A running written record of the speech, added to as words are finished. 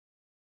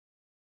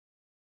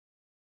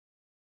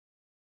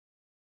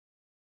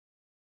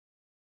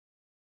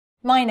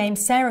My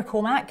name's Sarah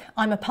Cormack.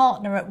 I'm a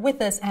partner at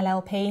Withers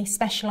LLP,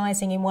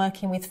 specialising in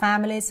working with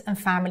families and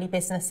family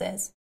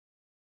businesses.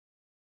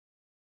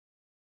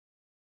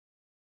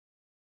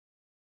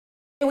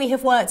 We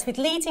have worked with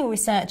leading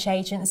research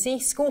agency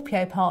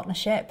Scorpio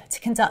Partnership to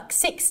conduct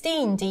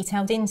 16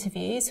 detailed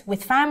interviews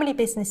with family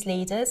business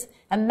leaders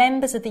and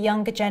members of the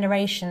younger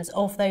generations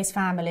of those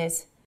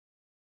families.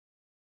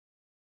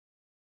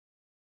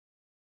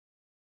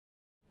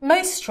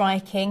 Most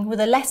striking were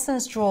the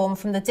lessons drawn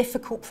from the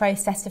difficult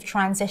process of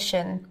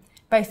transition,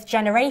 both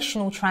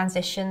generational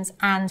transitions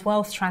and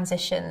wealth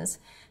transitions,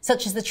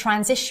 such as the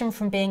transition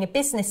from being a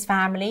business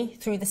family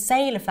through the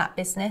sale of that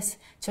business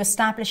to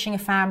establishing a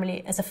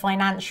family as a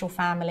financial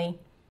family.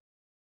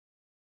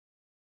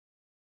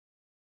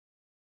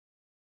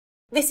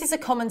 This is a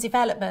common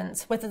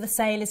development, whether the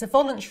sale is a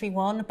voluntary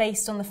one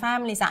based on the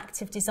family's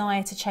active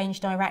desire to change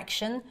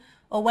direction,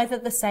 or whether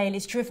the sale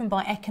is driven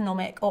by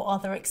economic or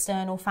other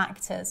external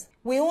factors.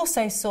 We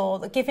also saw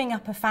that giving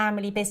up a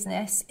family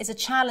business is a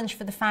challenge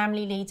for the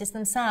family leaders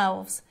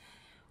themselves.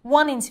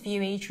 One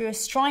interviewee drew a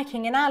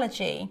striking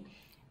analogy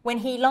when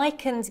he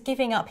likened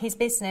giving up his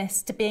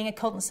business to being a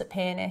concert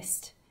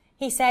pianist.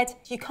 He said,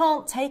 "You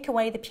can't take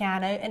away the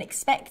piano and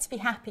expect to be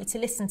happy to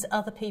listen to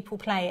other people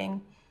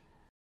playing."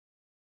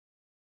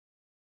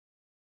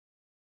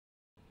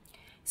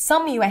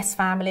 Some US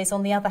families,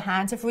 on the other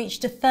hand, have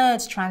reached a third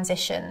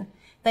transition.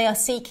 They are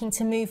seeking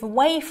to move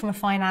away from a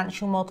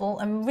financial model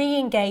and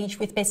re-engage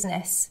with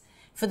business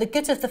for the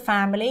good of the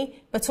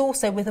family, but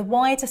also with a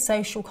wider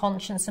social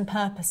conscience and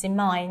purpose in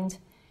mind.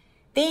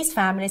 These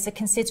families are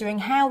considering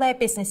how their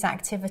business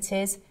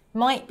activities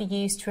might be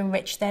used to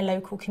enrich their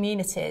local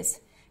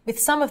communities, with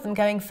some of them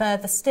going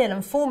further still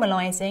and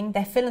formalising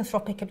their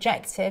philanthropic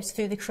objectives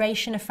through the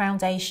creation of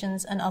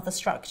foundations and other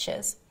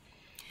structures.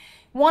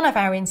 One of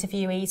our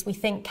interviewees, we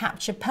think,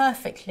 captured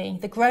perfectly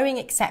the growing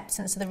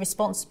acceptance of the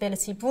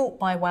responsibility brought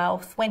by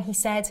wealth when he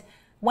said,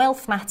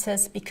 "Wealth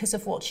matters because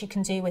of what you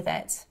can do with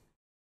it."